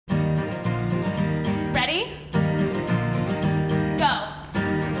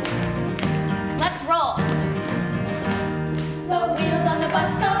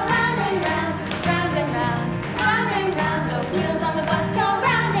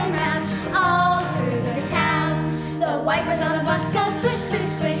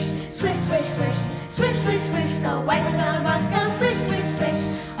swish, swish, swish, swish, swish, swish, swish, swish. The wipers on the bus go swish, swish, swish,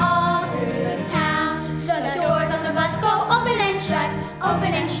 all through the town. The doors on the bus go open and shut,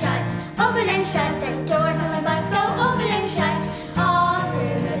 open and shut, open and shut. The doors on the bus go open and shut, all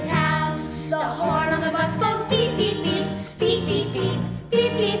through the town. The horn on the bus goes beep, beep, beep, beep, beep, beep,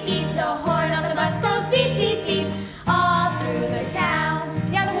 beep, beep, beep. The horn on the bus goes beep, beep, beep, all through the town.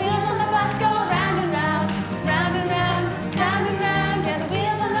 Yeah, the wheels on the bus go round and round, round and round, round and round. Yeah, the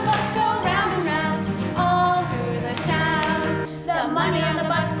wheels on the bus go round and round, all through the town. The money on the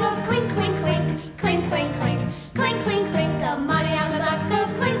bus goes clink, clink, clink, clink, clink, clink, clink, clink, clink. The money on the bus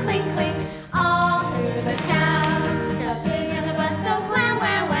goes clink, clink, clink, all through the town. The baby on the bus goes wah,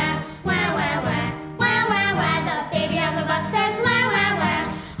 wah, wah, wah, wah, wah, wah, wah, wah. The baby on the bus says wah, wah, wah,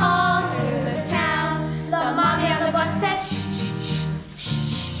 all through the town. The mommy on the bus says shh, shh,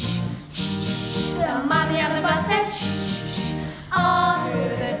 shh, shh, shh. The mommy on the bus says shh, shh, shh, all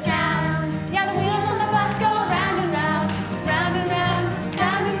through the town. Yeah, the wheels on the bus go round and round, round and round,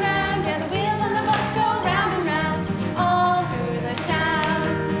 round and round. Yeah, the wheels on the bus go round and round, all through the town.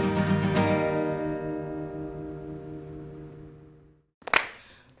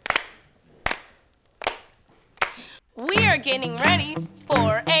 We are getting ready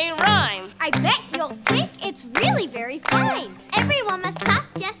for a rhyme. I bet you'll think it's really very fine. Everyone must clap,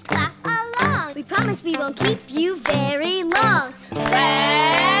 yes, clap along. We promise we won't keep you very long.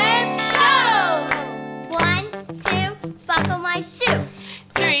 Let's go! 1, 2, buckle my shoe.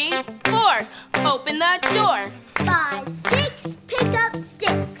 3, 4, open the door. 5, 6, pick up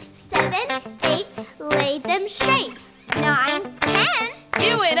sticks. 7, 8, lay them straight. 9, 10.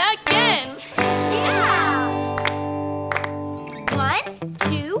 Do it again. Yeah! 1,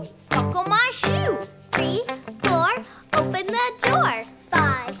 2, buckle my shoe. 3, 4, open the door.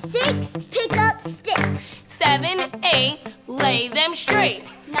 5, 6, pick up sticks. 7, 8, lay them straight.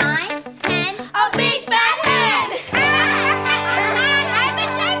 9, 10, A big bad hen!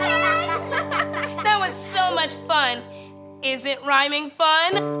 That was so much fun. Isn't rhyming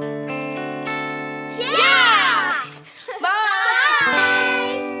fun? Yeah! Bye!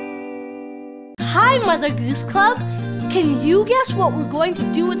 Hi, Mother Goose Club. Can you guess what we're going to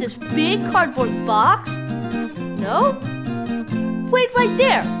do with this big cardboard box? No? Wait right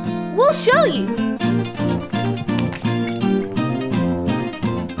there. We'll show you.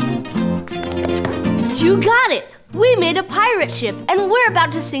 You got it. We made a pirate ship, and we're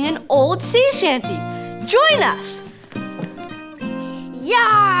about to sing an old sea shanty. Join us.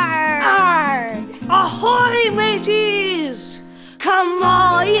 Yarr! Arr! Ahoy, mateys! Come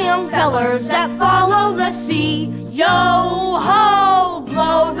all ye young fellers that follow the sea. Yo-ho,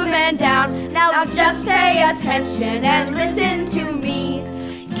 blow the man down. Now just pay attention and listen to me.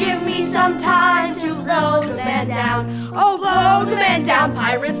 Give me some time to blow the man down. Oh, blow the man down,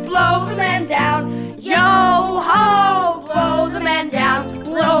 pirates, blow the man down. Yo-ho, blow the man down.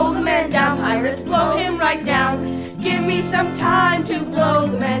 Blow the man down, pirates, blow him right down. Give me some time to blow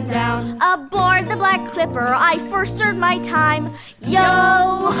the man down. Aboard the Black Clipper, I first served my time.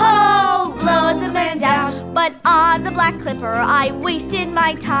 Yo-ho, blow the man down. But on the Black Clipper, I wasted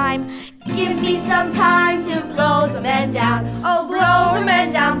my time. Give me some time to blow the man down. Oh, blow the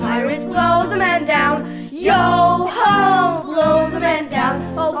man down, pirates, blow the man down. Yo-ho, blow the man down.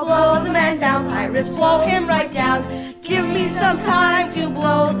 Oh, blow the man down, pirates, blow him right down. Give me some time to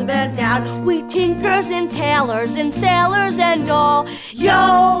blow the man down. We tinkers and tailors and sailors and all.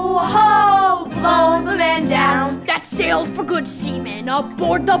 Yo-ho, blow the man down. That sailed for good seamen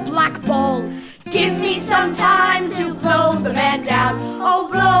aboard the Black Ball. Give me some time to blow the man down. Oh,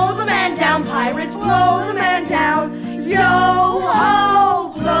 blow the man down, pirates, blow the man down.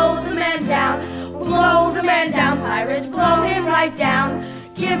 Yo-ho, blow the man down. Blow the man down, pirates, blow him right down.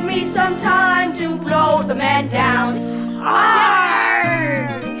 Give me some time to blow the man down. Arr!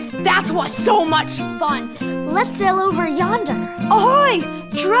 That was so much fun. Let's sail over yonder. Ahoy,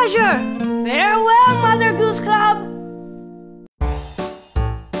 treasure! Farewell, Mother Goose Club!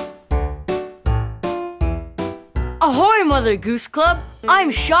 Ahoy, Mother Goose Club!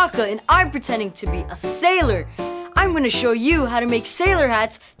 I'm Shaka and I'm pretending to be a sailor. I'm gonna show you how to make sailor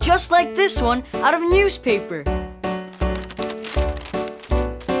hats just like this one out of newspaper.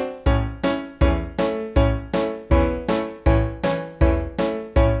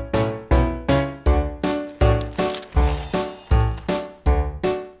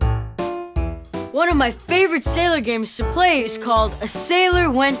 One of my favorite sailor games to play is called A Sailor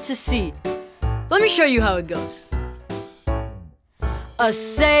Went to Sea. Let me show you how it goes. A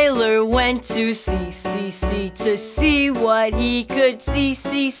sailor went to sea to see what he could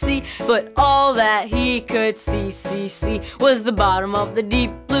see. But all that he could see was the bottom of the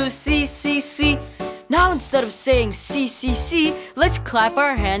deep blue sea. Now instead of saying see, let's clap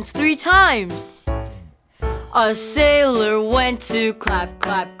our hands 3 times. A sailor went to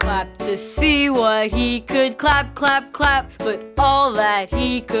clap to see what he could clap. But all that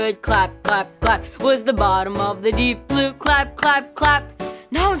he could clap was the bottom of the deep blue clap.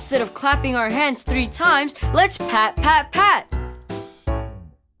 Now instead of clapping our hands 3 times, let's pat.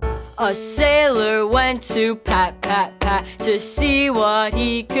 A sailor went to pat to see what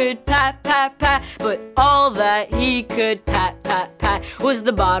he could pat. But all that he could pat was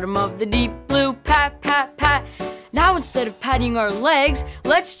the bottom of the deep blue pat. Now instead of patting our legs,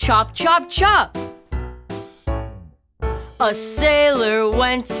 let's chop. A sailor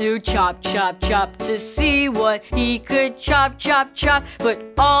went to chop to see what he could chop.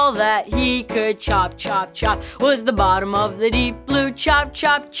 But all that he could chop was the bottom of the deep blue chop.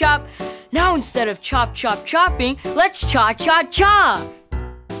 Now instead of chopping, let's cha.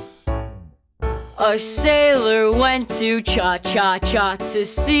 A sailor went to cha to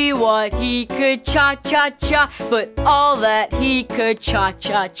see what he could cha. But all that he could cha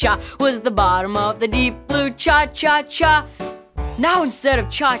was the bottom of the deep blue cha. Now instead of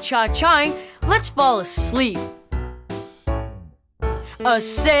cha-cha-chaing, let's fall asleep. A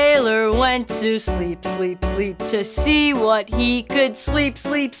sailor went to sleep to see what he could sleep.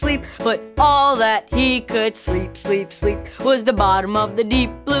 But all that he could sleep was the bottom of the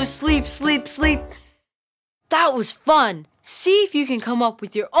deep blue sleep. That was fun. See if you can come up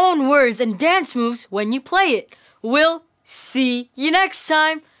with your own words and dance moves when you play it. We'll see you next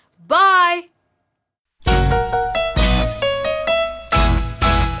time. Bye!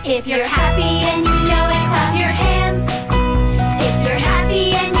 If you're happy and you know it, clap your hands. If you're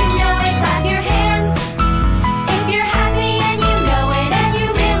happy and you know it, clap your hands. If you're happy and you know it and you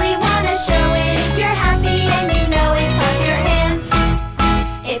really want to show it. If you're happy and you know it, clap your hands.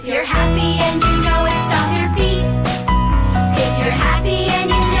 If you're happy and you know it, stomp your feet. If you're happy and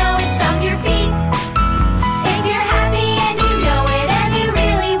you know it, stomp your feet. If you're happy and you know it and you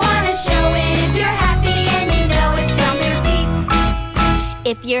really want to show it. If you're happy and you know it, stomp your feet.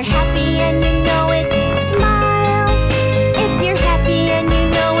 If you're happy and you know it, smile. If you're happy and you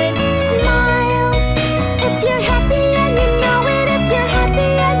know it, smile. If you're happy and you know it, if you're happy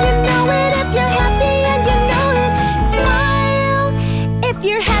and you know it, if you're happy and you know it, smile. If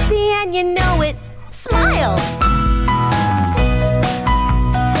you're happy and you know it, smile.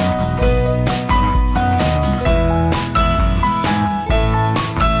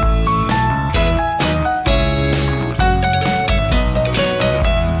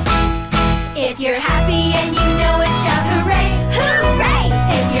 If you're happy and you know it, shout hooray, hooray!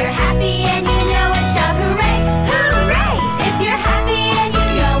 If you're happy and you know it, shout hooray, hooray! If you're happy and you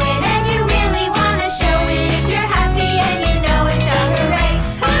know it and you really want to show it. If you're happy and you know it, shout hooray,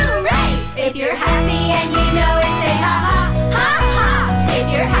 hooray! If you're happy and you know it, say ha ha, ha ha! If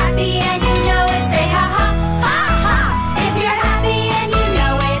you're happy and you know it, say ha ha, ha ha! If you're happy and you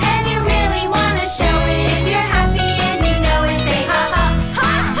know it and you really want to show it. If you're happy and you know it, say ha ha, ha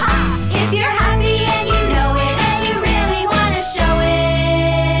ha! If you're happy and you know it and you really want to show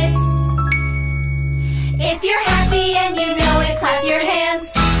it. If you're happy and you know it, clap your hands.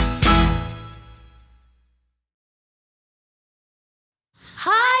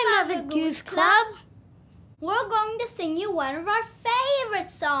 Hi, Mother Goose Club. We're going to sing you one of our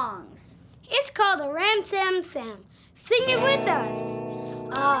favorite songs. It's called a Ram Sam Sam. Sing it with us.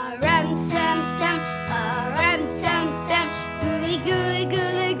 A ram sam sam, a ram sam sam, gooly gooly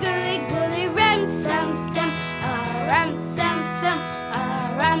gooly gooly gooly ram sam sam, a ram sam sam, a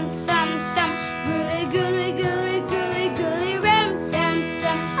ram sam sam, gooly gooly gooly gooly gooly ram sam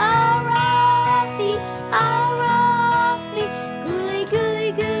sam, a Rafi, gooly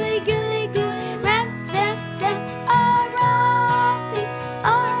gooly gooly gooly gooly ram sam sam, a Rafi,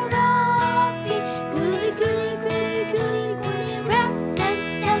 gooly gooly gooly gooly gooly ram sam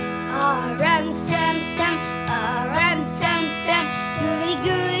sam,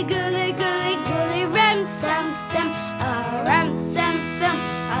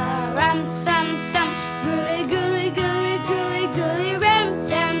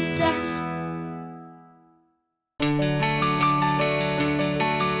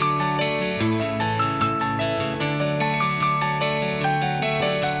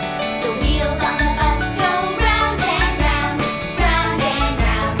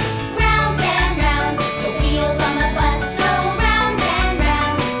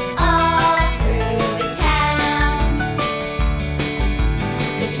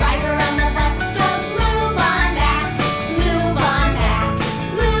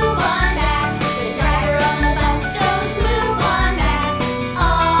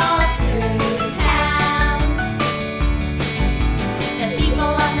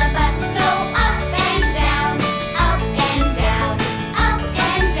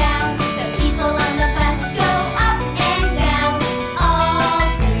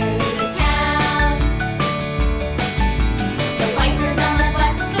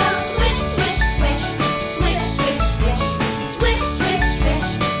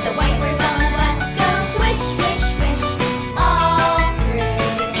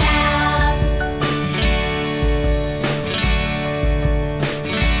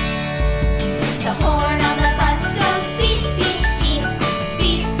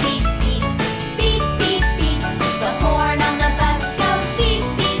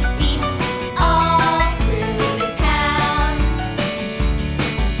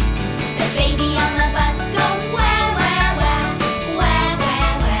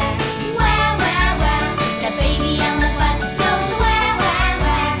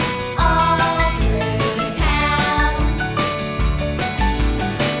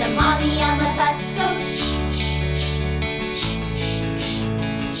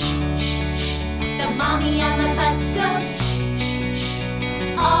 mommy on the bus goes shh, shh, shh,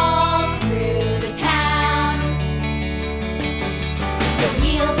 all through the town. The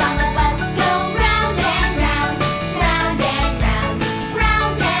wheels on the bus go round and round, round and round,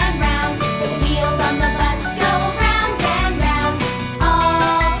 round and round. The wheels on the bus go round and round,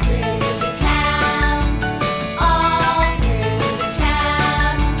 all through the town, all through the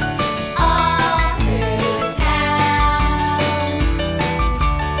town, all through the town.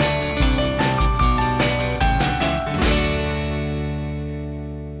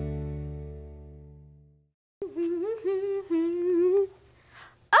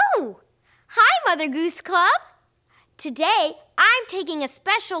 Oh, hi, Mother Goose Club. Today, I'm taking a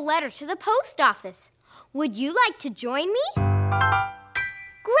special letter to the post office. Would you like to join me?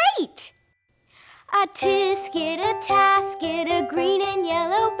 Great! A tisket, a tasket, a green and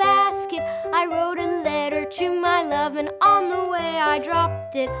yellow basket. I wrote a letter to my love, and on the way I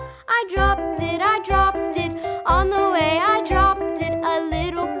dropped it. I dropped it, I dropped it. On the way I dropped it. A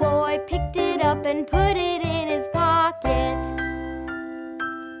little boy picked it up and put it in his pocket.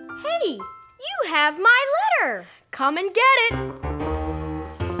 Hey, you have my letter. Come and get it.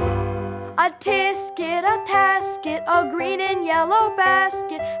 A tisket, a tasket, a green and yellow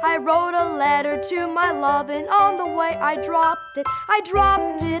basket. I wrote a letter to my love, and on the way I dropped it. I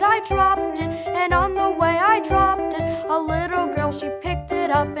dropped it, I dropped it, and on the way I dropped it. A little girl, she picked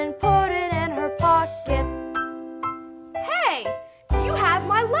it up and put it in her pocket. Hey, you have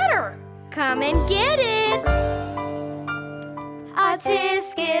my letter. Come and get it. A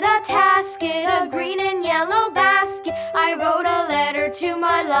tisket, a tasket, a green and yellow basket. I wrote a letter to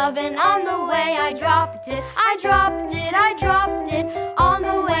my love, and on the way I dropped it. I dropped it, I dropped it. On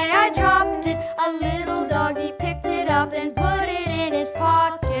the way I dropped it. A little doggy picked it up and put it in his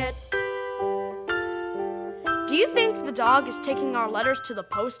pocket. Do you think the dog is taking our letters to the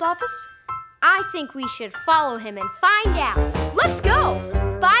post office? I think we should follow him and find out. Let's go!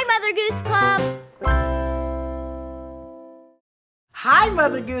 Bye, Mother Goose Club. Hi,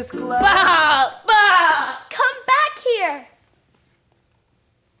 Mother Goose Club. Bah! Bah! Come back here.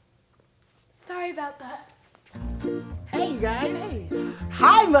 Sorry about that. Hey, you guys.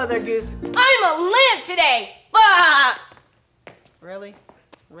 Hi, Mother Goose. I'm a lamp today! Bah! Really?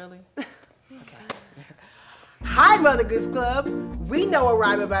 Really? Okay. Hi, Mother Goose Club. We know a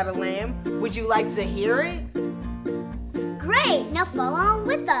rhyme about a lamb. Would you like to hear it? Great, now follow on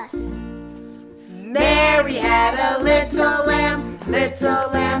with us. Mary had a little lamb, little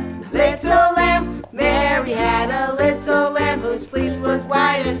lamb, little lamb. Mary had a little lamb whose fleece was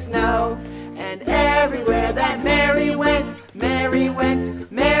white as snow. And everywhere that Mary went, Mary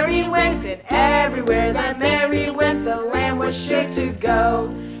went, Mary went. And everywhere that Mary went, the lamb was sure to go.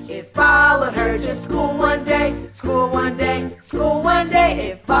 It followed her to school one day, school one day, school one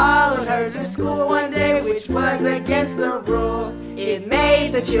day. It followed her to school one day, which was against the rules. It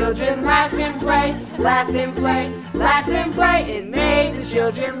made the children laugh and play, laugh and play, laugh and play. It made the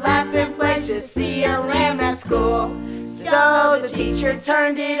children laugh and play to see a lamb at school. So the teacher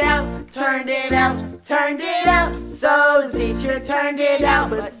turned it out, turned it out, turned it out. So the teacher turned it out,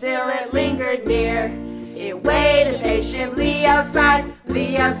 but still it lingered near. It waited patiently outside,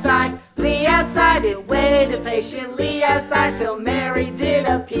 outside, outside. It waited patiently outside till Mary did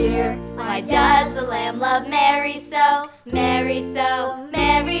appear. Why does the lamb love Mary so? Mary so,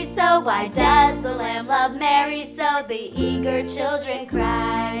 Mary so. Why does the lamb love Mary so? The eager children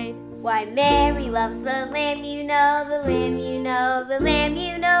cried. Why Mary loves the lamb, you know, the lamb, you know, the lamb,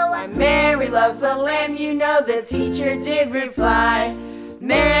 you know. Why Mary loves the lamb, you know, the teacher did reply.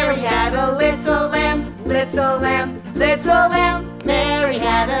 Mary had a little lamb, little lamb, little lamb. Mary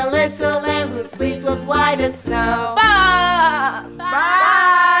had a little lamb whose fleece was white as snow. Bah!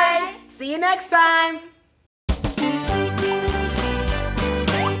 Bye! See you next time!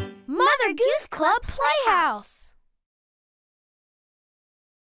 Mother Goose Club Playhouse.